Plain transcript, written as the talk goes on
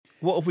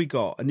what have we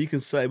got? And you can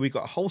say we've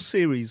got a whole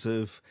series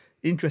of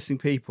interesting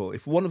people.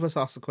 If one of us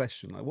asks a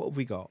question, like, what have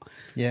we got?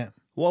 Yeah.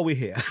 Why are we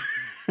here?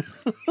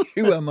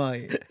 Who am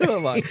I? Who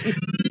am I?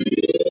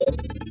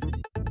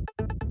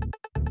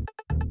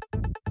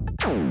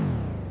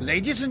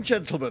 Ladies and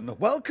gentlemen,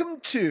 welcome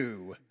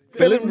to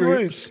Bill and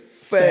Rupe's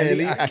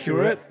Fairly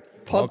Accurate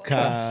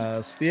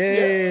Podcast.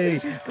 Yay! Yeah,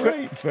 this is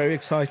great. It's very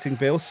exciting,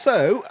 Bill.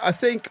 So I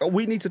think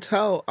we need to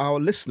tell our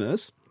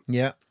listeners.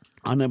 Yeah.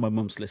 I know my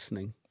mum's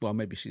listening. Well,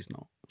 maybe she's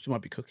not. She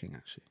might be cooking,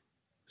 actually.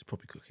 She's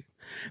probably cooking.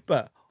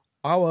 But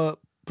our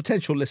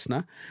potential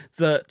listener,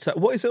 that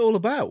what is it all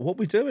about? What are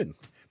we doing?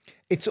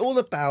 It's all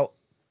about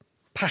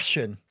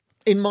passion.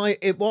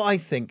 What I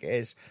think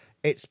is,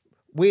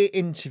 we're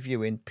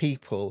interviewing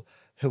people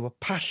who are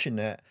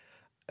passionate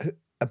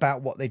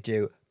about what they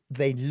do.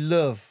 They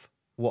love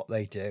what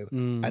they do,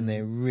 and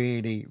they're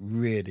really,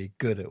 really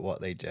good at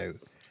what they do.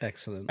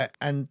 Excellent.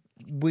 And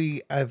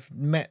we have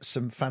met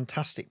some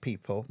fantastic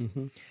people,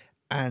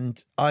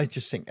 and I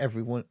just think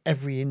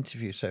every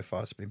interview so far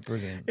has been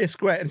brilliant. It's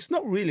great, and it's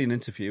not really an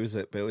interview, is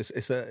it, Bill?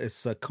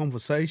 It's a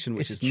conversation,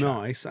 which is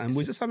nice, and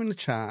we're just having a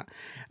chat,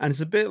 and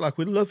it's a bit like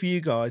we'd love you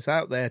guys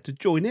out there to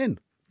join in.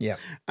 Yeah,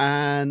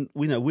 and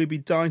we'd be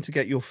dying to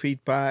get your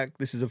feedback.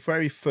 This is a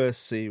very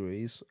first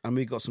series, and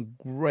we've got some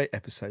great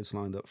episodes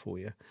lined up for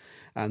you,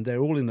 and they're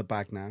all in the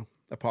bag now,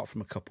 apart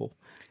from a couple.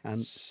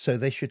 And so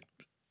they should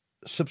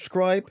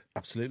subscribe,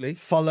 absolutely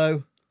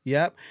follow.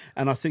 Yeah,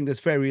 and I think there's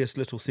various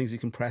little things you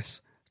can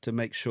press to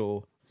make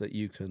sure that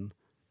you can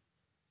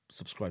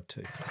subscribe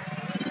to.